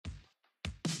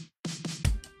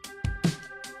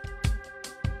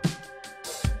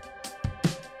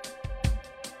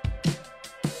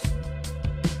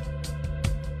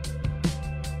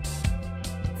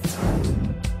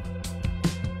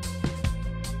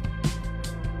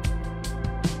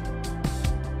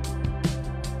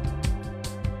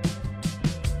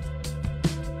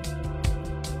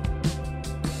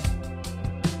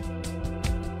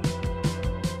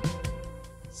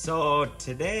So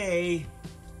today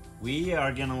we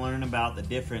are going to learn about the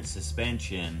different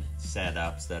suspension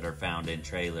setups that are found in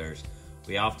trailers.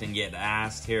 We often get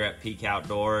asked here at Peak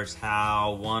Outdoors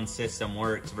how one system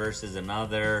works versus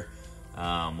another,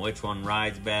 which one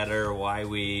rides better, why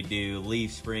we do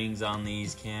leaf springs on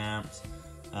these camps.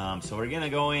 So we're going to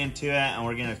go into it and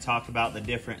we're going to talk about the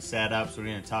different setups. We're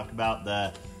going to talk about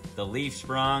the leaf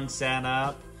sprung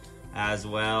setup, as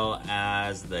well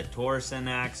as the torsion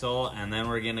axle, and then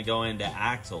we're going to go into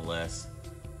axle-less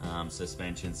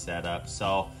suspension setup.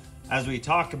 So as we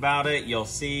talk about it, you'll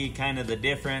see kind of the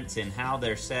difference in how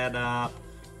they're set up,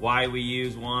 why we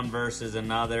use one versus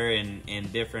another in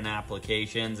different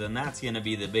applications, and that's going to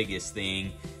be the biggest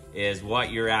thing, is what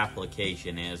your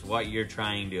application is, what you're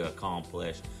trying to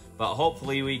accomplish. But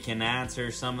hopefully we can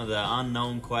answer some of the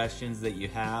unknown questions that you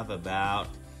have about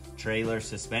trailer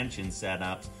suspension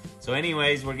setups. So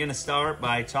anyways, we're going to start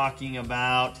by talking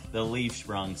about the leaf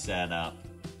sprung setup.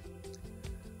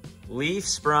 Leaf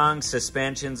sprung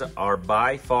suspensions are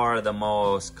by far the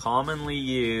most commonly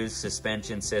used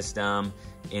suspension system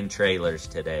in trailers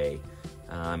today.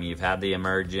 You've had the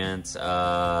emergence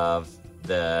of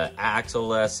the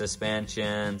axle-less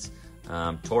suspensions.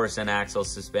 Torsion axle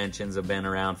suspensions have been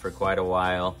around for quite a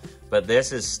while, but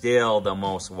this is still the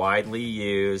most widely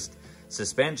used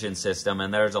suspension system,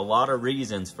 and there's a lot of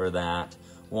reasons for that.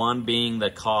 One being the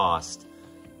cost.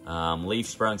 Leaf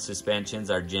sprung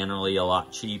suspensions are generally a lot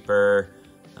cheaper.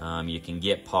 You can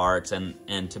get parts, and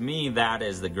to me that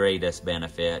is the greatest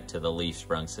benefit to the leaf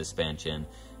sprung suspension,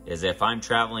 is if I'm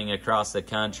traveling across the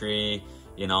country,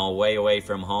 you know, way away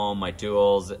from home, my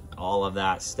tools, all of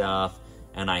that stuff,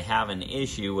 and I have an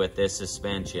issue with this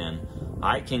suspension,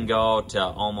 I can go to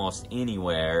almost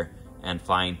anywhere and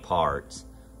find parts.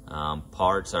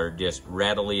 Parts are just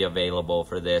readily available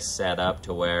for this setup,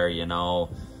 to where, you know,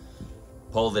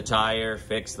 pull the tire,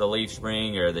 fix the leaf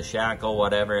spring or the shackle,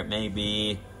 whatever it may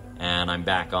be, and I'm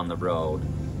back on the road.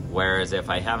 Whereas if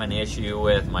I have an issue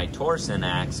with my torsion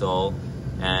axle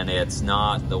and it's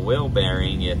not the wheel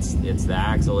bearing, it's the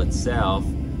axle itself,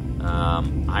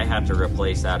 I have to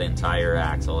replace that entire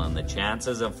axle, and the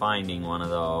chances of finding one of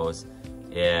those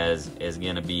is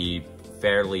going to be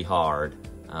fairly hard.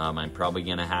 I'm probably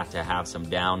going to have some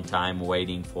downtime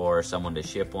waiting for someone to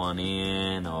ship one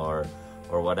in or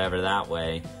whatever that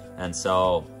way. And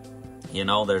so, you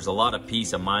know, there's a lot of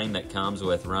peace of mind that comes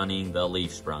with running the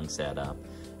leaf sprung setup.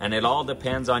 And it all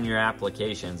depends on your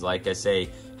applications. Like I say,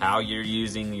 how you're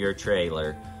using your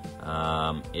trailer.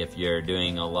 If you're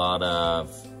doing a lot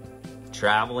of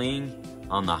traveling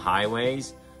on the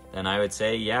highways, then I would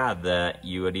say, yeah, that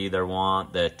you would either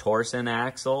want the torsion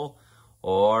axle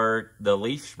or the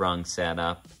leaf sprung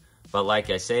setup. But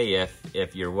like I say,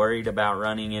 if you're worried about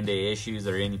running into issues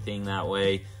or anything that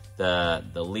way, the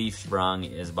leaf sprung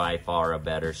is by far a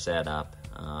better setup.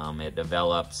 It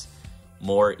develops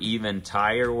more even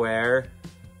tire wear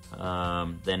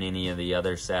than any of the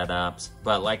other setups.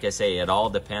 But like I say, it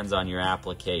all depends on your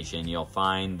application. You'll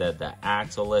find that the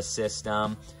axle-less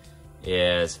system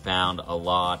is found a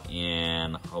lot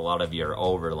in a lot of your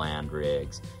overland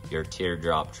rigs, your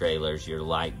teardrop trailers, your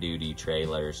light duty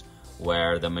trailers,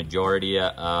 where the majority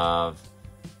of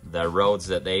the roads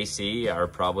that they see are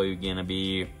probably going to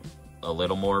be a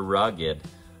little more rugged,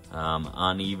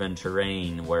 uneven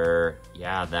terrain, where,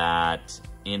 yeah, that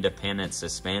independent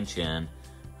suspension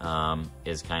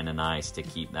is kind of nice to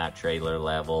keep that trailer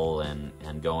level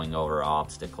and going over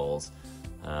obstacles.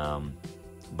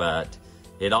 But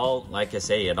it all, like I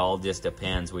say, it all just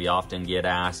depends. We often get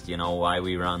asked, you know, why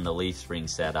we run the leaf spring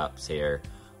setups here.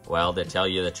 Well, to tell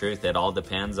you the truth, it all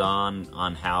depends on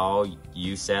how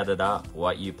you set it up,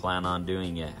 what you plan on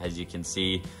doing it. As you can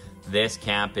see, this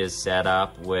camp is set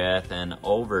up with an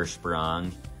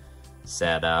oversprung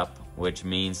setup, which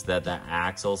means that the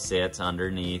axle sits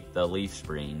underneath the leaf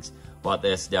springs. What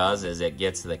this does is it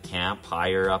gets the camp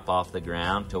higher up off the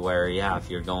ground, to where, yeah,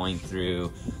 if you're going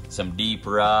through some deep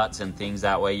ruts and things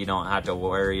that way, you don't have to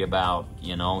worry about,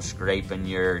 you know, scraping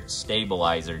your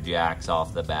stabilizer jacks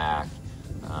off the back.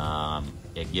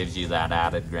 It gives you that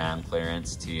added ground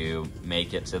clearance to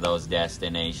make it to those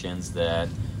destinations that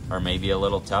are maybe a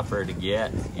little tougher to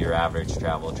get your average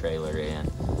travel trailer in.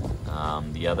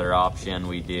 The other option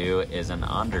we do is an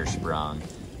undersprung.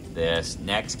 This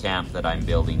next camp that I'm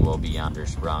building will be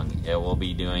undersprung. It will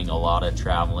be doing a lot of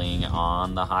traveling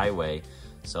on the highway.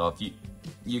 So if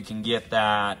you can get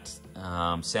that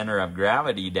center of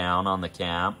gravity down on the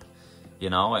camp, you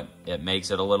know, it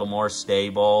makes it a little more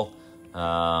stable.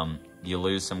 You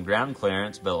lose some ground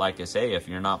clearance, but like I say, if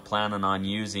you're not planning on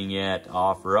using it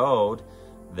off-road,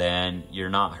 then you're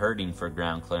not hurting for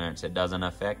ground clearance. It doesn't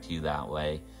affect you that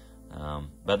way.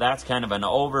 But that's kind of an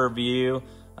overview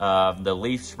of the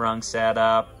leaf sprung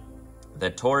setup. The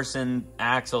torsion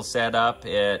axle setup,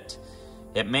 it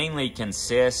mainly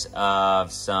consists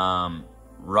of some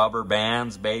rubber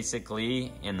bands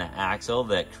basically in the axle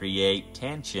that create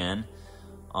tension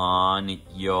on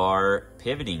your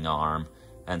pivoting arm.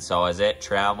 And so as it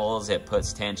travels, it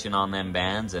puts tension on them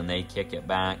bands and they kick it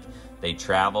back. They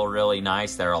travel really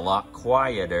nice. They're a lot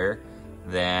quieter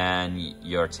than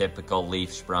your typical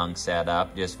leaf sprung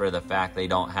setup, just for the fact they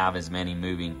don't have as many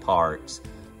moving parts.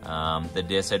 The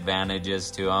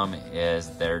disadvantages to them is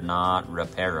they're not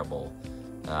repairable.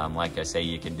 Like I say,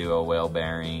 you can do a wheel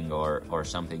bearing or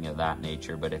something of that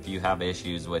nature, but if you have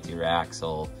issues with your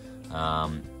axle,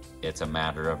 it's a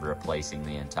matter of replacing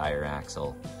the entire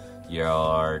axle.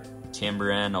 Your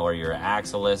Timbren or your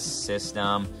axle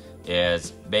system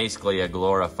is basically a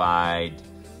glorified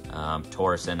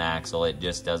Torsion axle. It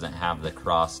just doesn't have the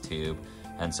cross tube.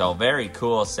 And so very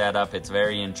cool setup. It's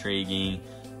very intriguing,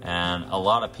 and a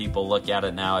lot of people look at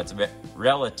it now. It's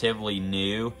relatively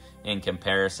new in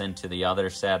comparison to the other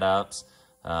setups.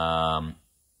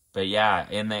 But yeah,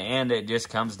 in the end, it just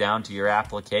comes down to your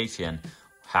application,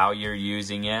 how you're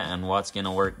using it and what's going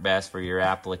to work best for your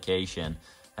application.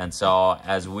 And so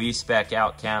as we spec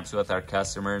out camps with our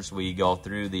customers, we go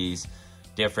through these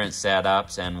different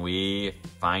setups and we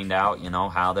find out, you know,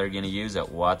 how they're going to use it,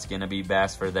 what's going to be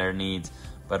best for their needs.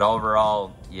 But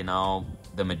overall, you know,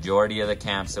 the majority of the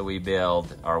camps that we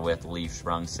build are with leaf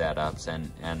sprung setups,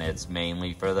 and it's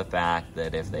mainly for the fact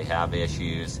that if they have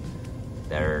issues,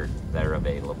 they're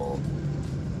available.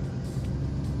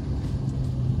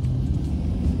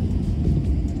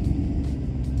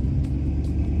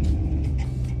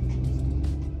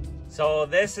 So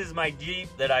this is my Jeep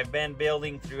that I've been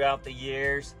building throughout the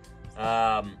years.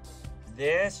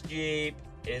 This Jeep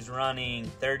is running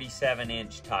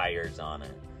 37-inch tires on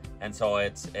it. And so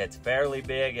it's fairly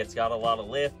big. It's got a lot of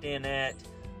lift in it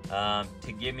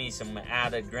to give me some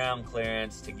added ground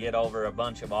clearance to get over a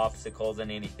bunch of obstacles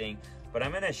and anything. But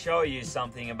I'm gonna show you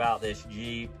something about this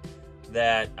Jeep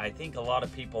that I think a lot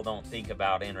of people don't think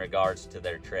about in regards to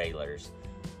their trailers.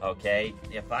 Okay,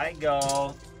 if I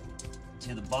go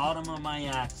to the bottom of my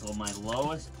axle, my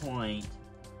lowest point,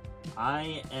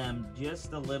 I am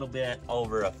just a little bit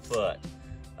over a foot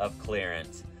of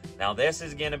clearance. Now this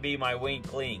is going to be my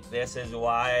weak link. This is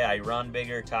why I run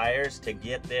bigger tires, to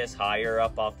get this higher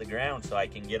up off the ground so I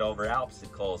can get over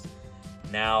obstacles.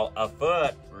 Now a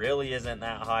foot really isn't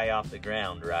that high off the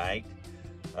ground, right?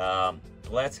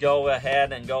 Let's go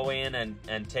ahead and go in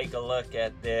and take a look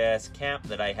at this camp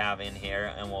that I have in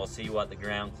here, and we'll see what the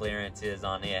ground clearance is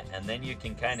on it. And then you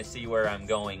can kind of see where I'm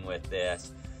going with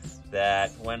this.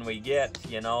 That when we get,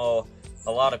 you know,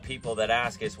 a lot of people that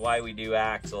ask us why we do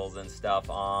axles and stuff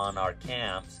on our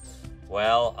camps.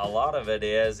 Well, a lot of it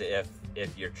is if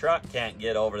your truck can't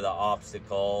get over the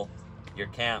obstacle, your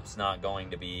camp's not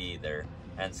going to be either.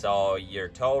 And so your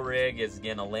tow rig is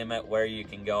going to limit where you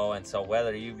can go. And so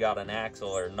whether you've got an axle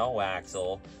or no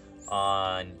axle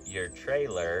on your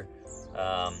trailer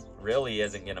really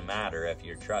isn't going to matter if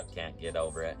your truck can't get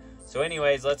over it. So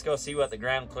anyways, let's go see what the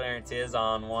ground clearance is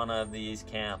on one of these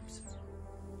camps.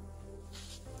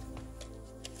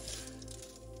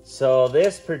 So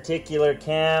this particular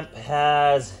camp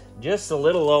has just a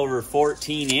little over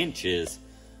 14 inches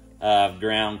of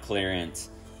ground clearance.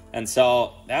 And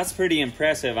so that's pretty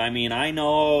impressive. I mean, I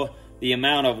know the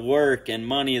amount of work and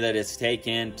money that it's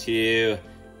taken to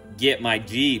get my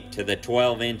Jeep to the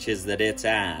 12 inches that it's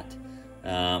at.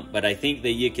 But I think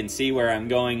that you can see where I'm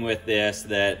going with this,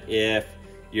 that if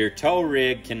your tow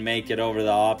rig can make it over the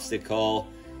obstacle,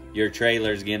 your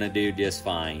trailer's gonna do just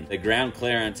fine. The ground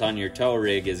clearance on your tow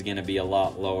rig is gonna be a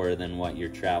lot lower than what your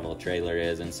travel trailer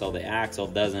is, and so the axle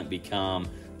doesn't become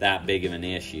that big of an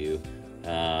issue.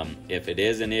 If it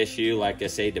is an issue, like I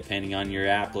say, depending on your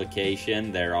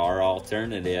application, there are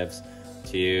alternatives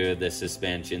to the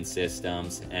suspension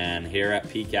systems. And here at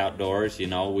Peak Outdoors, you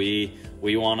know, we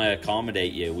want to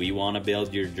accommodate you. We want to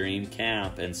build your dream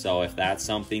camp. And so if that's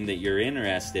something that you're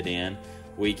interested in,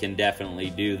 we can definitely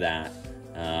do that.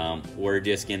 We're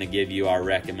just going to give you our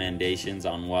recommendations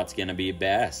on what's going to be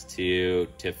best to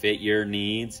fit your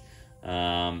needs,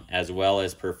 as well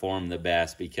as perform the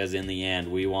best, because in the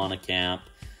end we want a camp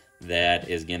that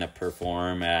is going to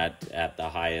perform at the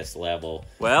highest level.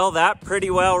 Well, that pretty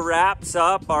well wraps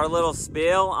up our little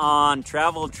spiel on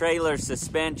travel trailer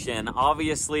suspension.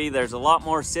 Obviously there's a lot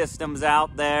more systems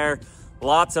out there,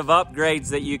 lots of upgrades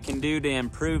that you can do to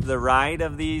improve the ride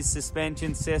of these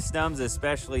suspension systems,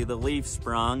 especially the leaf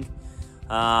sprung.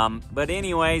 But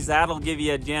anyways, that'll give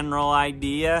you a general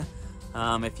idea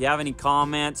If you have any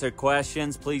comments or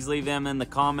questions, please leave them in the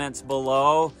comments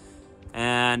below.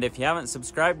 And if you haven't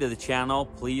subscribed to the channel,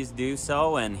 please do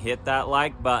so and hit that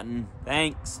like button.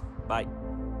 Thanks. Bye.